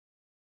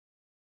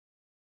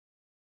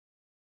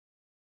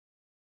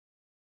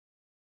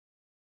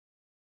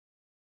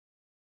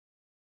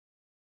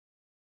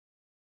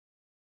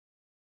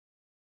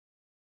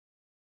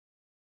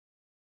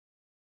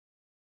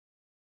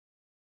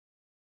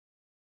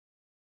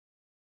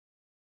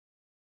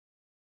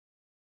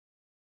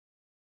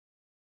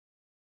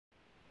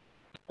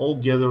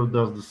altogether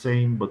does the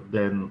same, but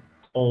then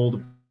all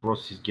the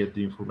processes get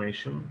the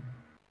information.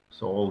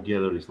 So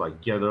altogether is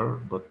like gather,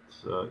 but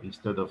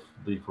instead of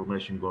the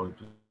information going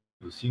to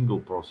the single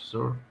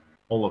processor,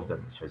 all of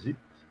them has it.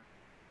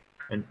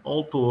 And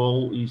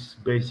all-to-all is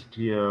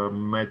basically a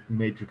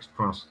matrix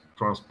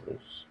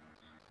transpose.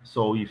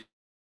 So if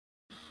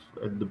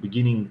at the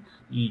beginning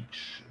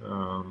each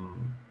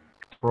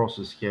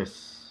process has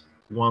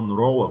one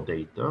row of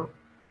data,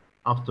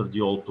 after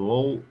the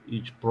all-to-all,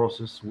 each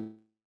process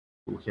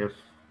will have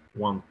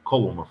one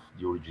column of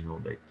the original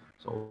data.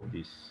 So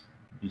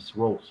this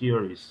row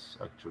here is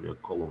actually a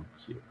column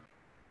here,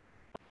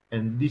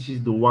 and this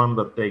is the one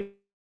that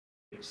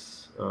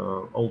takes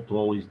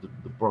all-to-all is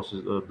the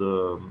process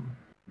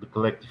the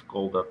collective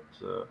call that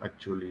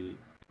actually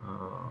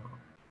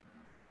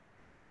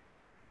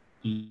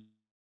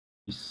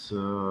is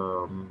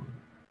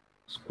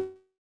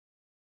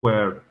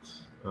squared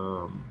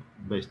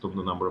based on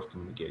the number of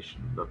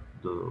communication. That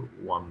the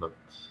one that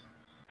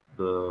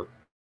the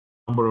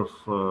number of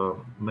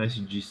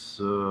messages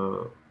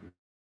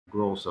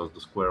grows as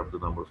the square of the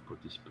number of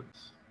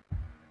participants.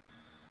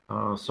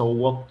 So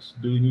what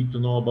do you need to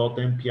know about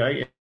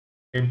MPI?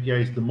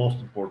 MPI is the most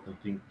important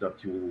thing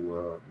that you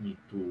will need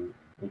to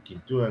look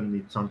into, and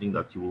it's something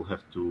that you will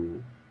have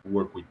to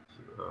work with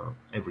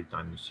every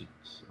time you sit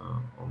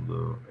on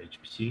the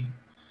HPC.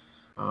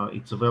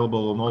 It's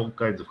available on all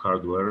kinds of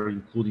hardware,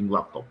 including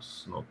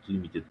laptops, not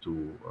limited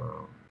to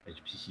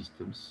HPC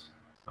systems.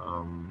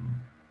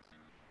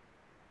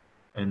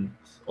 And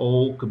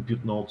all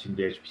compute nodes in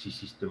the HPC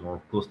system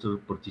or cluster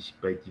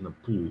participate in a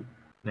pool.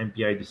 An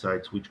MPI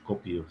decides which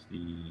copy of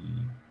the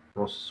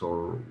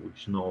processor,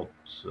 which node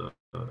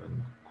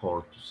and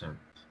core to send.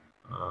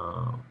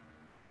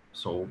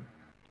 So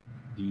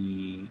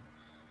the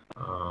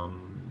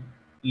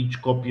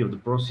each copy of the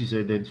process is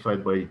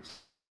identified by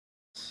its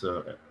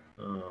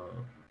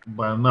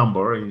by a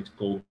number, and it's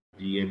called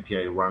the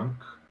MPI rank.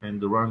 And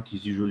the rank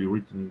is usually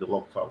written in the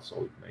log file,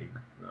 so it may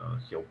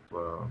help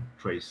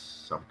trace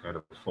some kind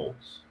of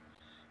faults.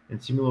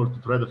 And similar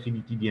to thread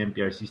affinity, the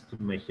MPI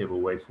system may have a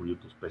way for you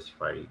to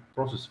specify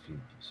process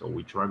affinity, so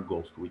which rank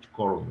goes to which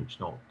core on which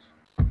node.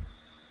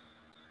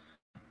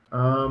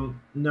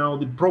 Now,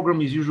 the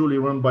program is usually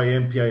run by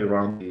MPI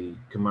run the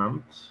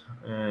command,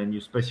 and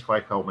you specify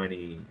how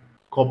many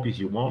copies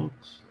you want,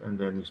 and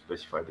then you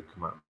specify the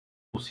command.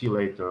 We'll see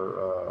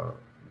later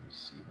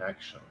this in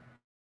action.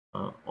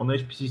 On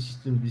HPC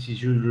systems, this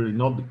is usually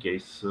not the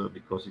case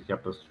because it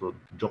happens through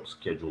a job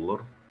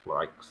scheduler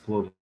like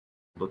Slurm.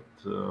 But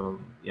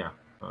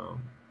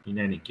in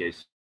any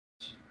case,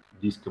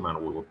 this command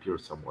will appear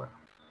somewhere.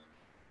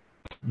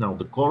 Now,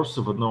 the cores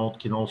of a node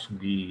can also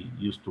be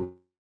used to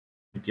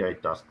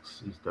MPI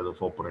tasks instead of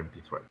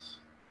OpenMP threads.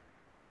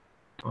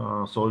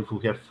 So if we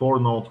have 4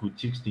 nodes with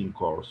 16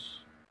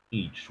 cores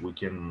each, we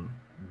can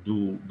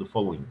do the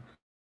following.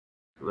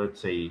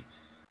 Let's say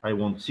I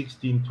want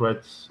 16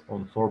 threads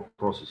on 4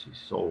 processes.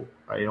 So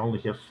I only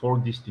have 4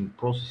 distinct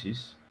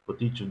processes,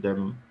 but each of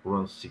them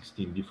runs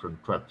 16 different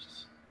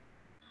threads.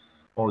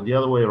 Or the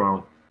other way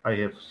around, I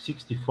have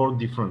 64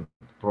 different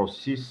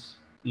processes,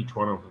 each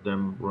one of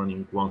them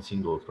running one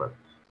single thread.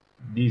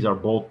 These are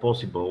both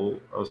possible,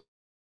 as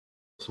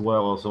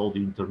well as all the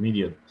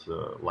intermediate,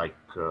 like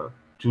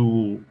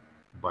 2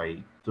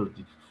 by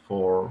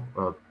 34,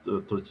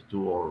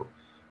 32, or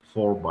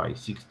 4 by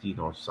 16,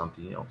 or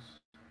something else.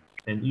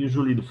 And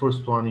usually the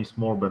first one is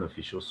more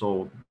beneficial.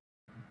 So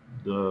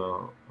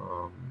the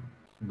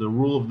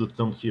rule of the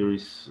thumb here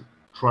is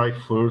try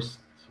first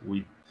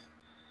with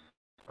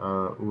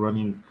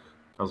running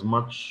as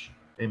much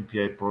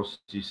MPI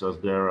processes as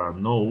there are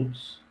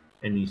nodes,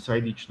 and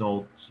inside each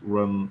node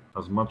run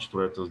as much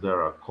threads as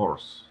there are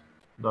cores.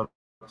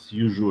 That's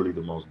usually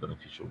the most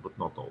beneficial, but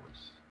not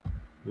always.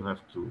 You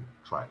have to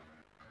try.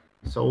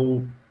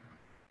 So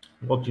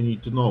what you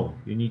need to know?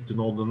 You need to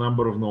know the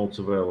number of nodes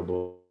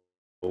available,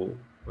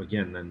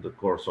 again, and the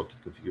core socket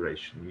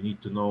configuration. You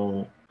need to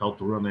know how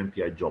to run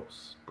MPI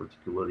jobs,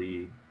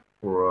 particularly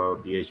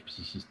for the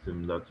HPC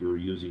system that you're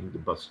using, the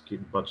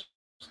batch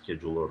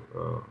scheduler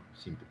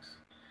syntax,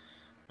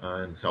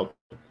 and how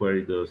to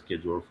query the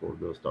scheduler for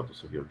the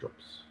status of your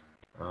jobs.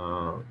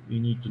 You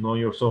need to know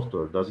your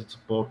software. Does it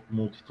support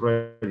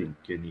multi-threading?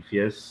 And if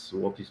yes,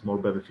 what is more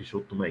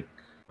beneficial to make?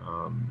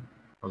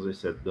 As I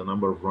said, the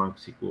number of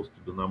ranks equals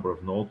to the number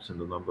of nodes,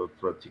 and the number of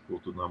threads equal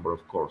to the number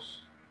of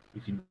cores.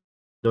 If it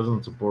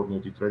doesn't support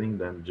multi-threading,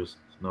 then just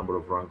number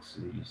of ranks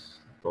is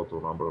total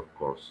number of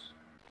cores.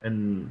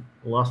 And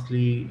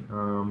lastly,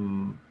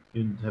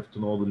 you have to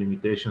know the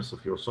limitations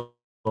of your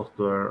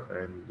software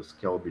and the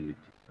scalability,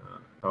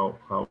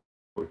 how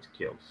it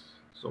scales,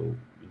 so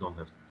you don't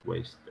have to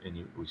waste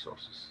any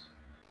resources,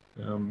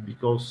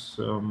 because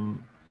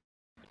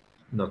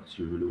that's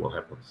usually what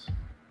happens.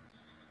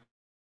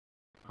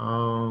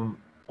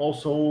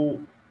 Also,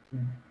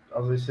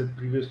 as I said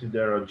previously,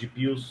 there are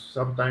GPUs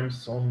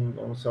sometimes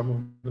on some of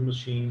the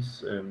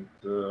machines, and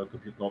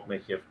compute node may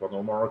have one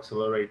or more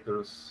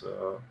accelerators.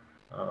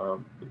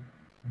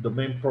 The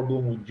main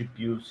problem with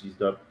GPUs is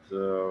that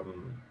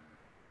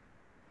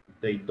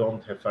they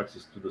don't have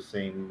access to the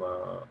same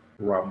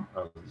RAM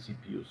as the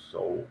CPUs.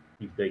 So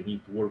if they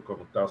need to work on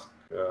a task,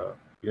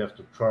 you have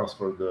to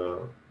transfer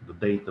the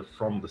data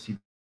from the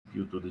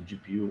CPU to the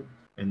GPU,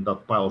 and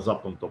that piles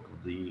up on top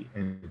of the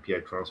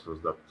MPI transfers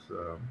that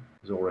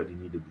is already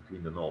needed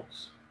between the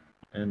nodes.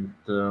 And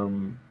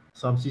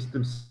some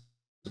systems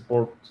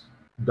support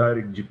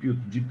direct GPU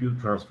to GPU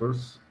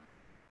transfers,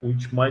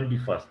 which might be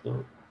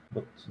faster,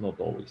 but not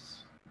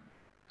always.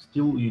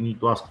 Still, you need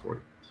to ask for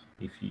it.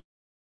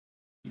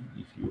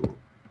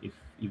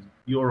 If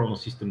you're on a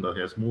system that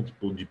has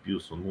multiple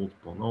GPUs on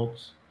multiple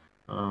nodes,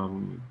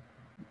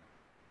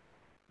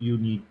 you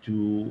need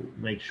to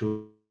make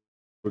sure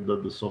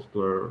that the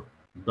software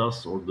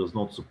does or does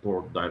not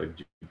support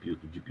direct GPU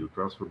to GPU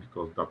transfer,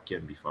 because that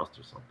can be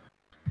faster sometimes.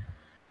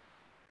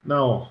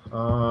 Now,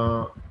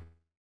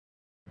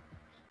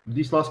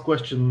 this last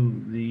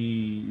question,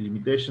 the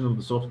limitation of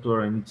the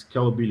software and its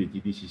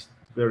scalability, this is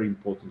a very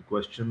important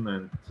question,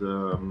 and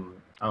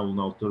I will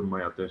now turn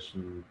my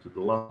attention to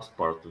the last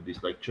part of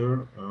this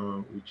lecture,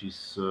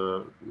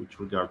 which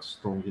regards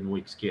strong and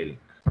weak scaling.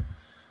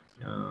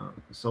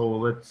 So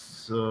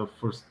let's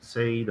first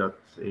say that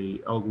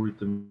a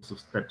algorithm of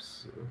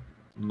steps,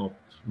 not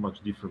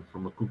much different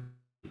from a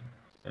cookie,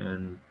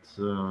 and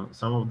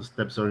some of the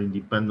steps are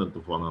independent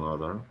of one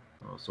another,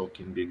 so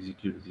can be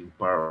executed in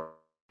parallel.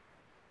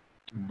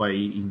 By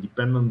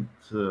independent,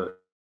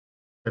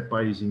 step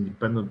I is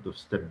independent of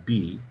step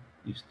B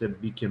if step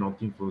B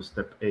cannot influence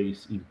step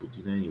A's input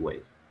in any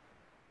way.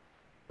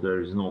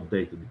 There is no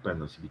data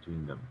dependency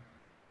between them.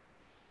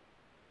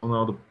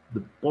 Now,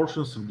 the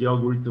portions of the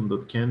algorithm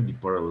that can be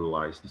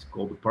parallelized is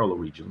called the parallel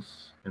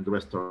regions, and the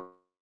rest are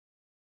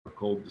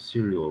called the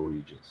serial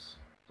regions.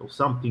 So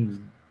some things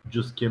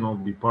just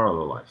cannot be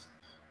parallelized.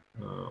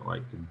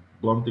 Like a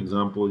blunt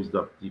example is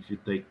that if you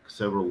take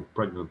several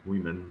pregnant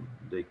women,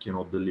 they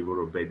cannot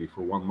deliver a baby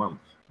for 1 month,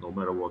 no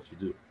matter what you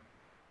do.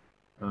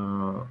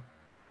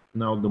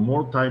 Now, the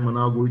more time an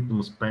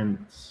algorithm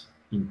spends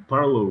in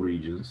parallel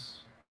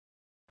regions,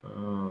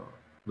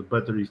 the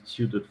better it's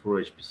suited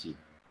for HPC,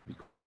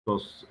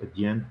 because at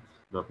the end,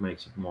 that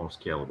makes it more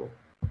scalable.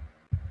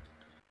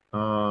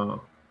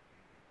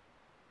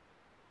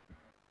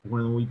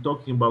 When we're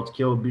talking about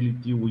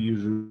scalability, we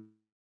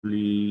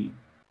usually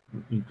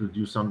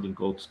introduce something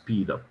called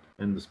speed up,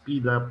 and the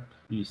speed up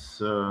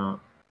is T1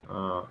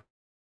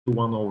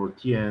 over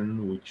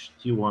Tn, which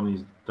T1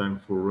 is the time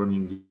for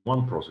running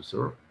one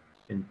processor,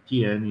 and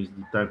Tn is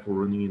the time for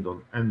running it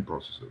on n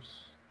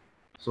processors.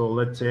 So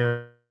let's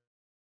say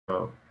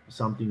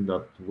something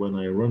that when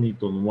I run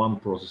it on one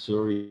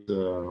processor, is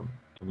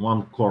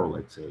one core,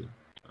 let's say,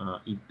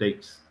 it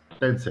takes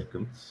 10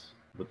 seconds,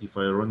 but if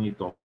I run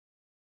it on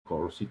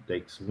cores, it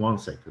takes 1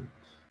 second.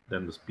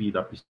 Then the speed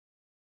up is,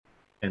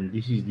 and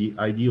this is the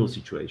ideal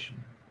situation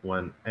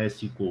when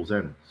s equals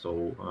n.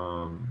 So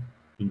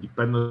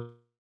independent of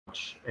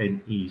much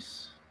n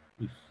is,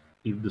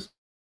 if the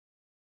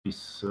speed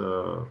is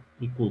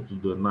equal to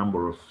the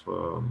number of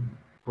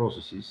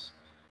processes,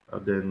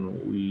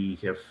 then we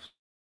have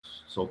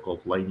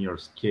so-called linear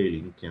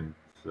scaling, and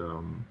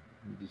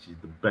this is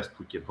the best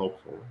we can hope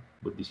for,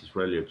 but this is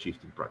rarely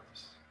achieved in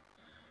practice.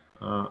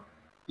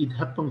 It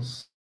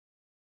happens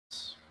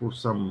for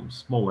some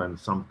small n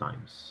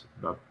sometimes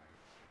that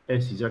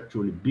s is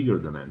actually bigger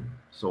than n,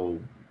 so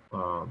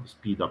the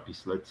speed up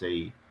is, let's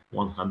say,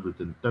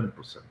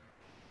 110%.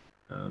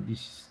 This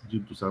is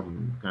due to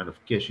some kind of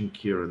caching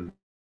here and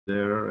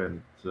there,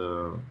 and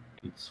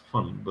it's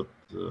fun, but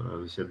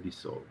as I said,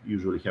 this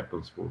usually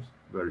happens for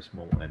very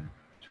small n,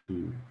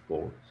 2,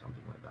 4,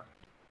 something like that.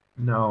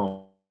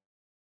 Now,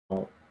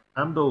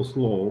 Amdahl's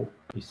law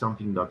is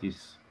something that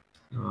is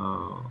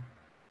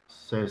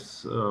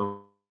says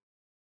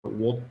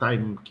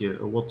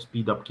what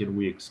speed up can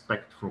we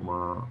expect from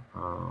a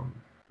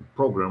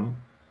program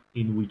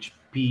in which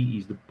P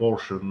is the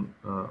portion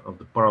of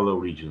the parallel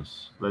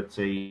regions. Let's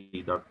say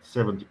that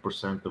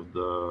 70% of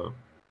the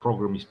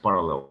program is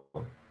parallel.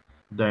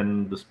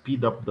 Then the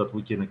speed up that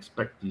we can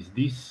expect is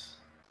this,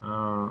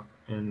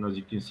 and as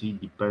you can see,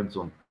 it depends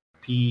on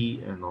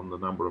P and on the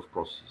number of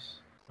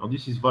processes. Now,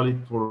 this is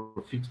valid for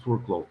a fixed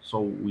workload.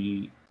 So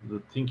the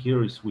thing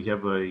here is we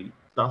have a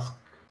task,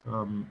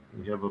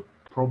 we have a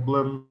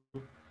problem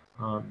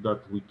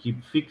that we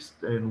keep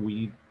fixed, and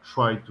we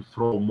try to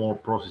throw more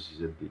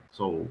processes at it.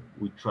 So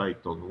we try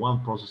it on one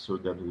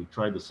processor, then we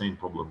try the same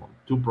problem on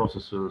 2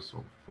 processors,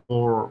 on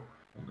 4,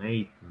 on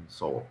 8, and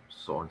so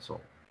on.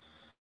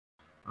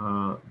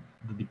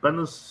 The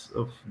dependence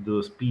of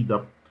the speed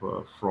up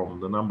from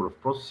the number of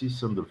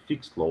processes under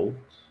fixed load,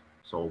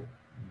 so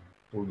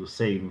for the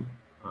same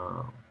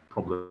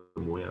problem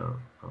we are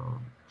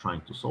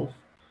trying to solve,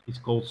 is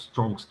called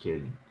strong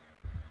scaling.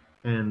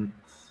 And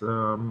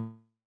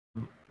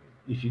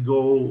if you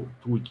go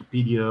to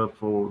Wikipedia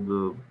for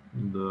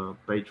the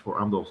page for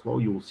Amdahl's law,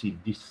 you will see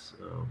this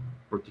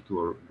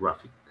particular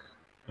graphic.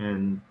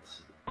 And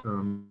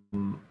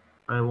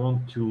I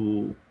want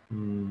to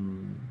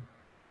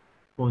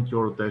point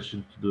your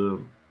attention to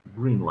the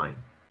green line.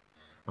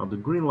 Now, the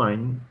green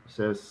line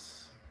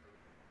says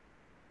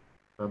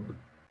the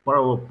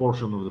parallel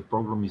portion of the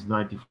program is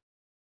 95%.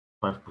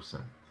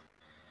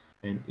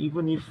 And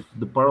even if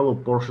the parallel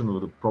portion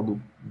of the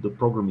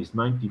program is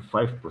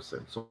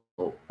 95%, so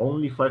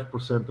only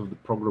 5% of the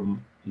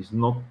program is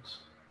not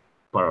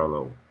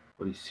parallel,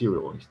 but is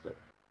serial instead.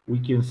 We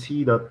can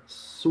see that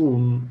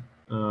soon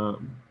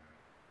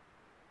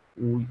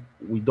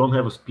we don't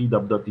have a speed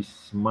up that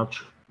is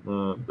much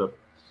that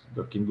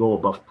can go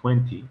above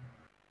 20,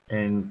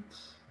 and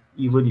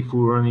even if we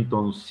run it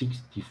on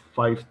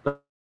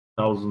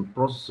 65,000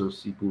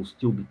 processors, it will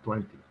still be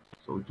 20.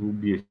 So it will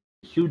be a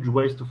huge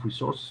waste of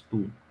resources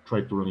to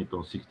try to run it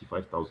on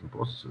 65,000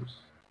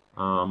 processors.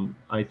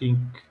 I think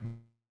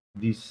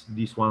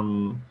this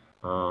one,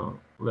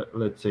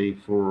 let's say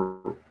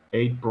for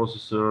 8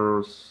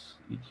 processors,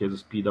 it has a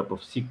speed up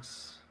of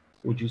 6,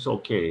 which is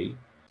okay.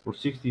 For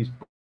 60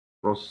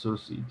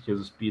 processors, it has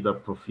a speed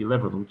up of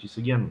 11, which is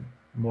again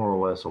more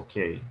or less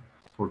okay.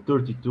 For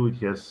 32, it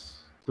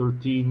has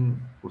 13.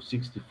 For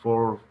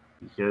 64,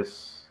 it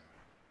has,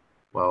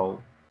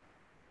 well,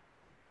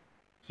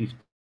 15.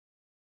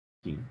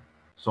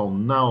 So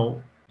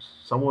now,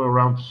 somewhere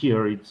around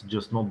here, it's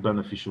just not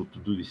beneficial to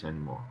do this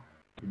anymore.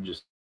 You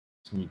just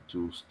need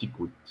to stick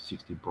with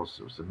 16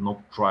 processors and not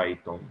try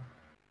it on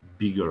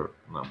bigger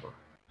number.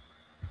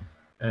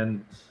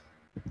 And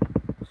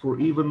for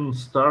even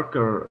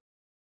starker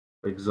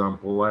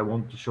example, I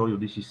want to show you,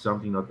 this is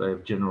something that I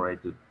have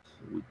generated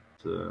with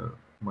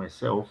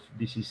myself.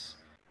 This is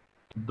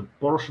the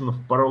portion of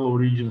parallel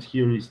regions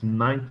here is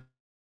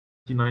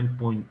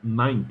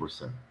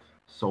 99.9%.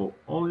 So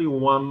only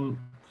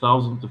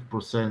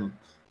 1,000%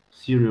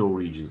 serial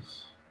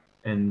regions,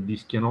 and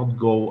this cannot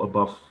go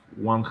above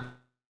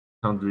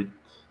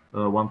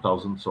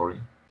 1,000. Sorry,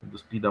 the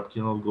speed up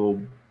cannot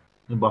go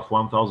above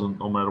 1,000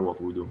 no matter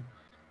what we do.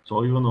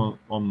 So even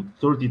on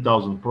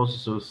 30,000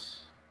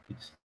 processors,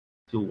 it's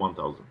still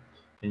 1,000,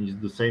 and it's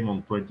the same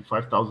on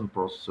 25,000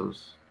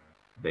 processors,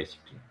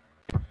 basically.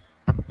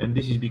 And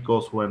this is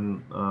because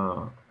when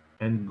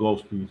n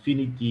goes to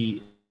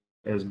infinity,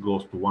 s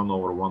goes to 1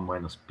 over 1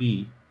 minus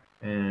p,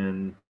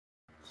 and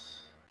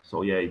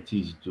so yeah, it's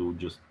easy to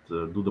just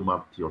do the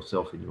math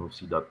yourself, and you will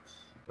see that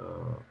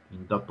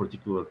in that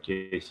particular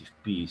case, if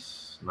p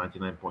is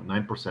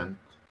 99.9%,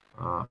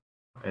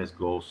 s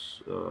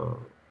goes to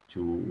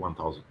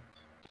 1,000.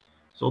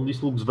 So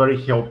this looks very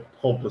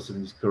hopeless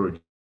and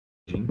discouraging,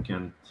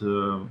 and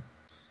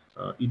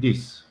it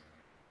is.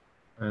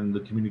 And the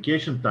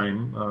communication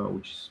time,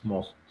 which is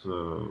most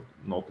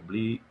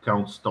notably,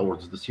 counts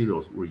towards the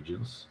serial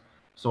regions.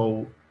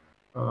 So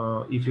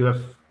if you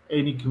have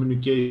any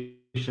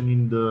communication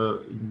in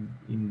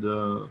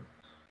the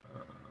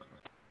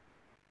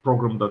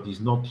program that is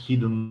not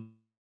hidden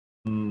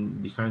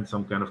behind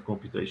some kind of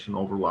computation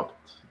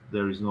overlapped,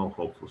 there is no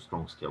hope for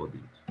strong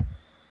scalability.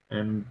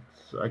 And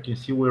I can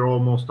see we're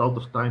almost out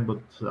of time,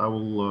 but I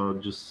will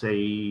just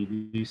say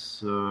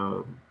this.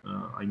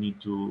 I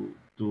need to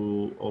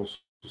also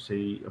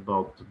say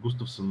about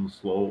Gustafson's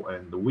law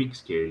and the weak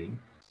scaling.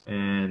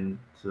 And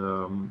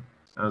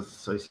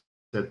as I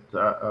said,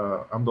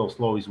 Amdahl's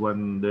law is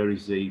when there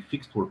is a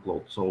fixed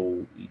workload,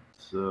 so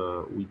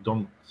we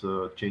don't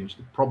change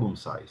the problem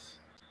size,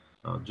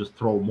 just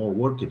throw more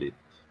work at it.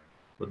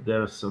 But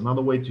there's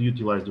another way to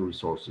utilize the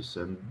resources,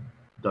 and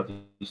that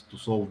is to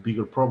solve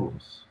bigger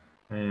problems.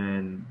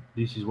 And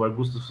this is where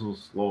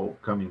Gustafson's law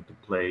come into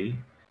play,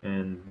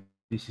 and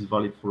this is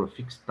valid for a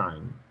fixed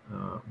time,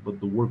 but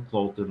the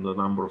workload and the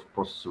number of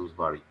processors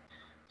vary.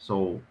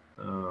 So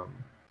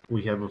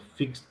we have a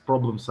fixed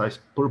problem size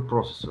per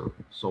processor.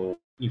 So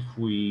if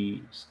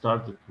we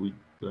started with,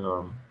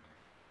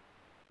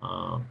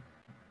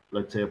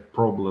 let's say, a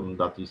problem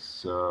that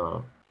is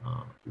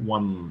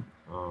one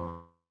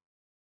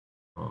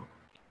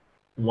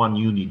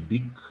unit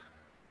big,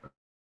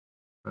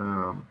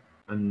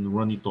 and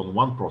run it on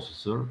one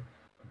processor,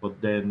 but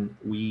then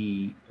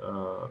we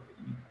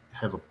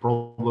have a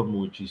problem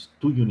which is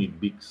 2 units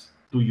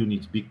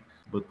big,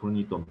 but run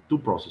it on two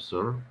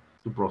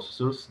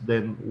processors,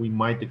 then we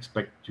might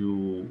expect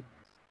to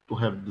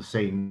have the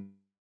same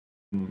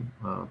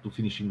to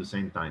finish in the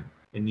same time.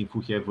 And if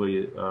we have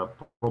a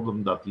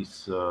problem that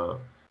is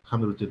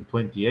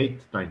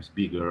 128 times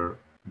bigger,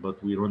 but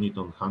we run it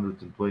on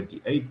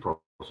 128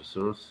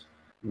 processors,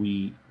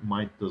 we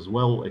might as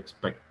well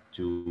expect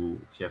to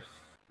have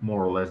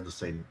more or less the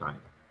same time.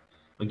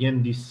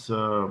 Again, this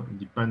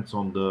depends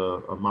on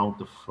the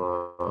amount of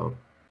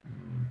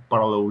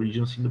parallel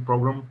regions in the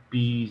program.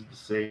 P is the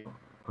same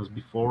as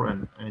before,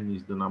 and N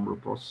is the number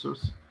of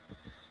processors.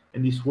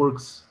 And this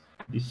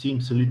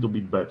seems a little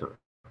bit better.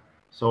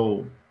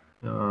 So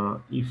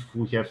if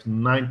we have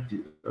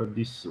 90,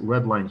 this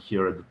red line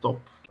here at the top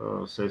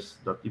says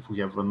that if we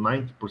have a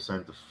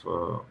 90% of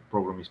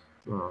program is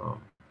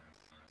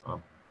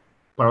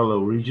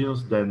parallel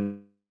regions,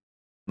 then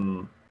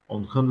on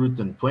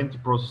 120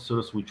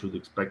 processors, we should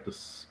expect a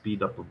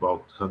speed up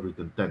about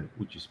 110,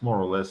 which is more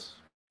or less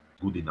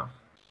good enough.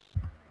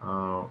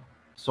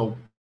 So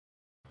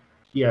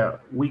yeah,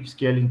 weak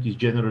scaling is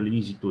generally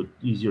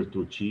easier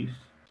to achieve.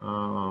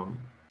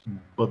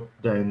 But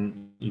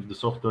then if the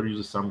software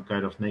uses some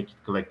kind of naked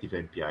collective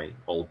MPI,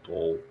 all to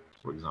all,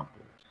 for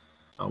example,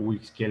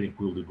 weak scaling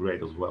will do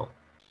great as well.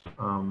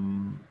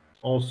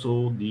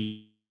 Also,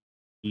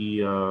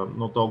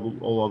 not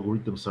all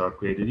algorithms are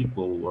created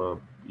equal.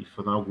 If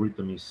an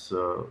algorithm is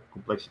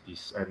complexity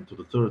is n to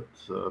the third,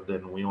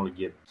 then we only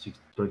get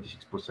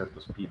 26%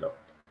 of speed up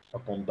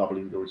upon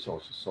doubling the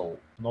resources. So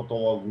not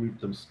all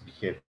algorithms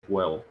behave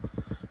well.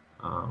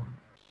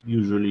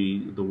 Usually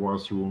the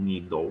ones you will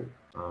need though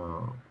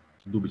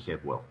do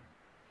behave well.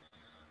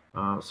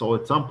 So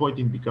at some point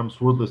it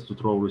becomes worthless to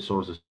throw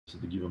resources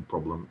at a given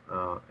problem,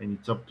 and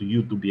it's up to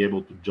you to be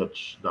able to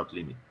judge that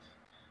limit.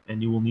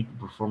 And you will need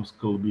to perform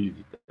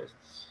scalability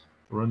tests.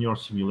 Run your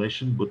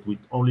simulation, but with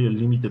only a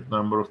limited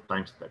number of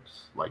time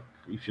steps. Like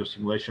if your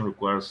simulation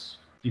requires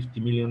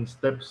 50 million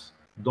steps,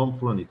 don't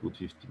run it with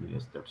 50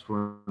 million steps.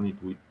 Run it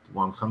with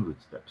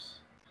 100 steps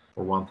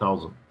or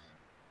 1,000.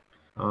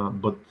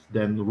 But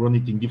then run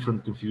it in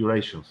different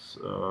configurations,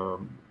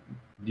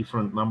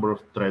 different number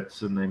of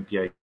threads and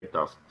MPI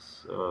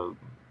tasks.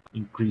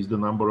 Increase the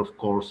number of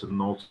cores and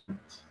nodes.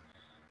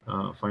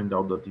 Find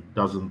out that it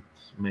doesn't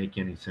make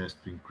any sense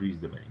to increase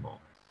them anymore.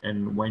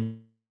 And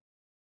when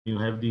you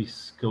have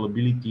this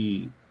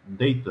scalability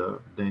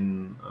data,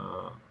 then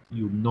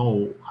you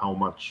know how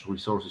much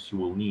resources you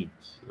will need.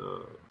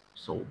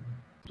 So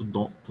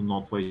to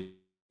not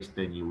waste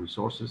any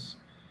resources,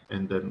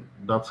 and then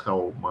that's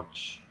how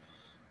much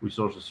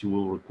resources you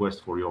will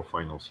request for your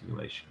final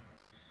simulation.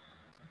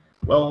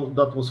 Well,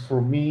 that was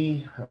for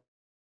me.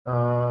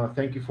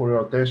 Thank you for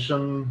your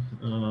attention.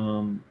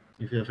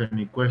 If you have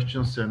any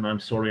questions, and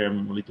I'm sorry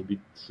I'm a little bit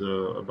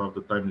above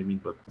the time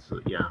limit, but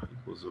yeah,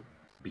 it was a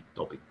big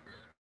topic.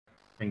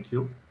 Thank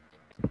you.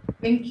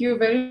 Thank you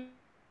very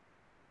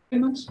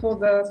much for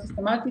the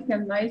systematic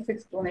and nice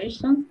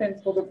explanations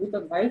and for the good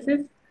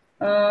advices.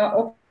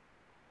 A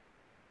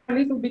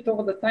little bit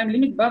over the time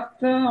limit,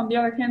 but on the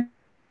other hand,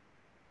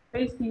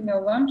 facing a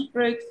lunch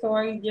break, so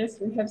I guess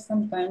we have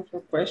some time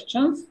for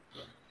questions.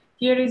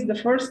 Here is the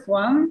first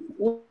one.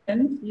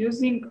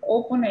 Using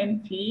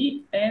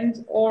OpenMP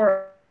and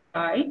or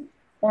I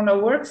on a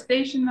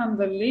workstation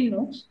under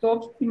Linux to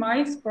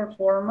optimize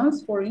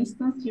performance, for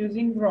instance,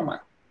 using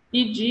GROMACS,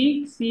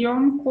 e.g.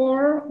 Xeon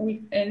Core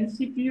with N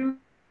CPUs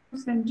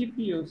and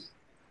GPUs,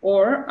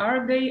 or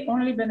are they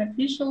only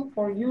beneficial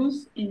for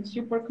use in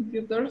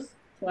supercomputers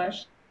 /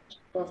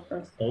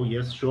 clusters? Oh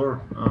yes,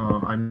 sure.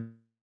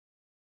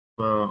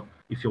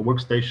 If your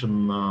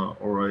workstation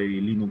or a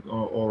Linux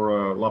or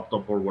a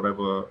laptop or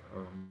whatever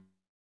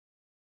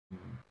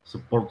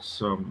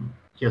supports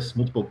has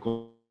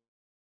multiple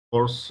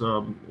cores,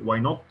 why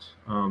not?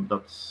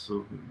 That's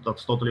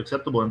totally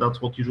acceptable, and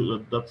that's what usually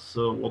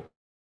what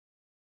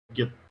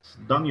gets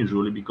done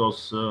usually,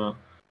 because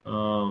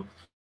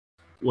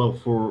well,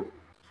 for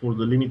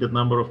the limited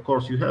number of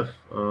cores you have,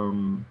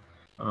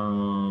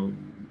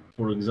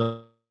 for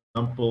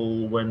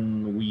example,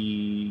 when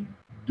we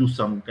do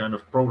some kind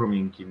of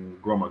programming in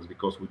GROMACS,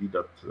 because we did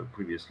that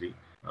previously,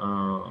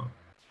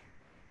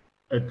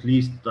 at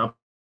least up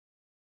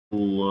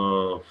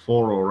to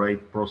 4 or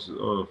 8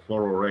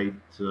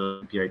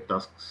 API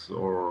tasks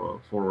or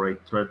 4 or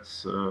 8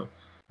 threads,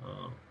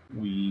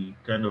 we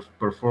kind of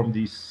perform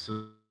this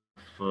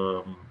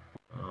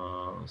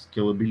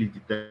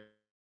scalability test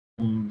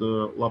on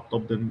the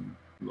laptop than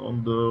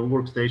on the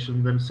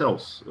workstation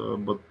themselves.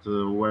 But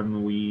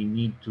when we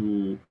need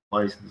to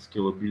analyze the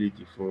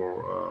scalability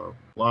for a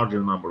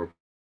larger number of,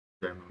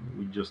 then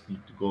we just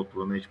need to go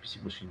to an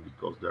HPC machine,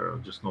 because there are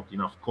just not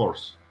enough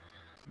cores.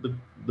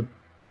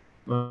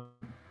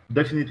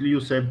 Definitely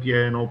use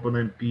MPI and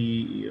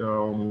OpenMP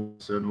on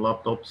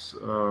laptops.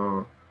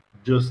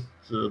 Just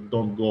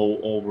don't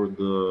go over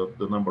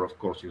the number of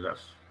cores you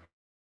have.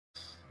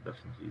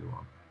 Definitely the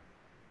one.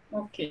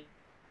 Okay.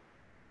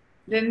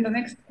 Then the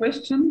next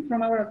question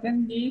from our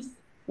attendees: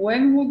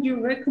 when would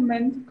you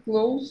recommend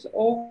close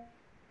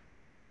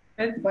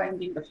overhead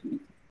binding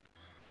affinity?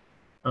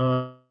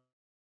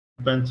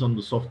 Depends on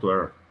the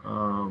software.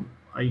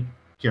 I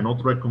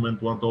cannot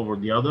recommend one over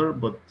the other,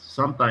 but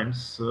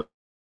sometimes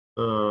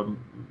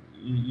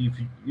if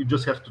you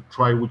just have to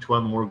try which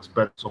one works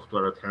better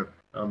software at hand,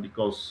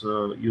 because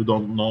you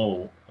don't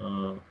know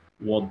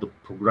what the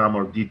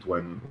programmer did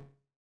when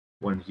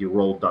he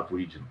wrote that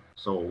region.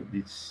 So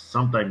it's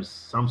sometimes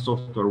some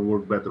software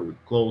work better with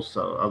close,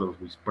 others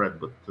with spread,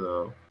 but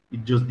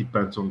it just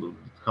depends on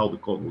how the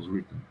code was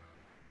written.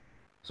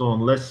 So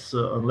unless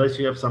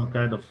you have some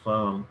kind of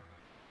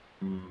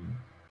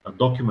a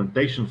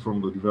documentation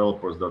from the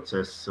developers that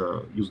says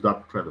use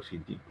that thread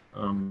affinity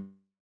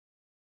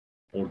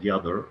or the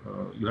other,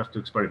 you have to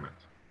experiment.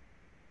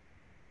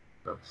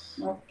 That's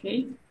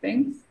okay.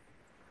 Thanks.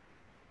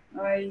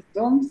 I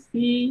don't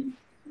see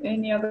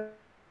any other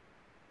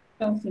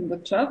questions in the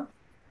chat.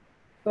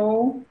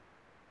 So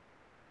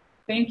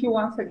thank you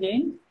once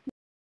again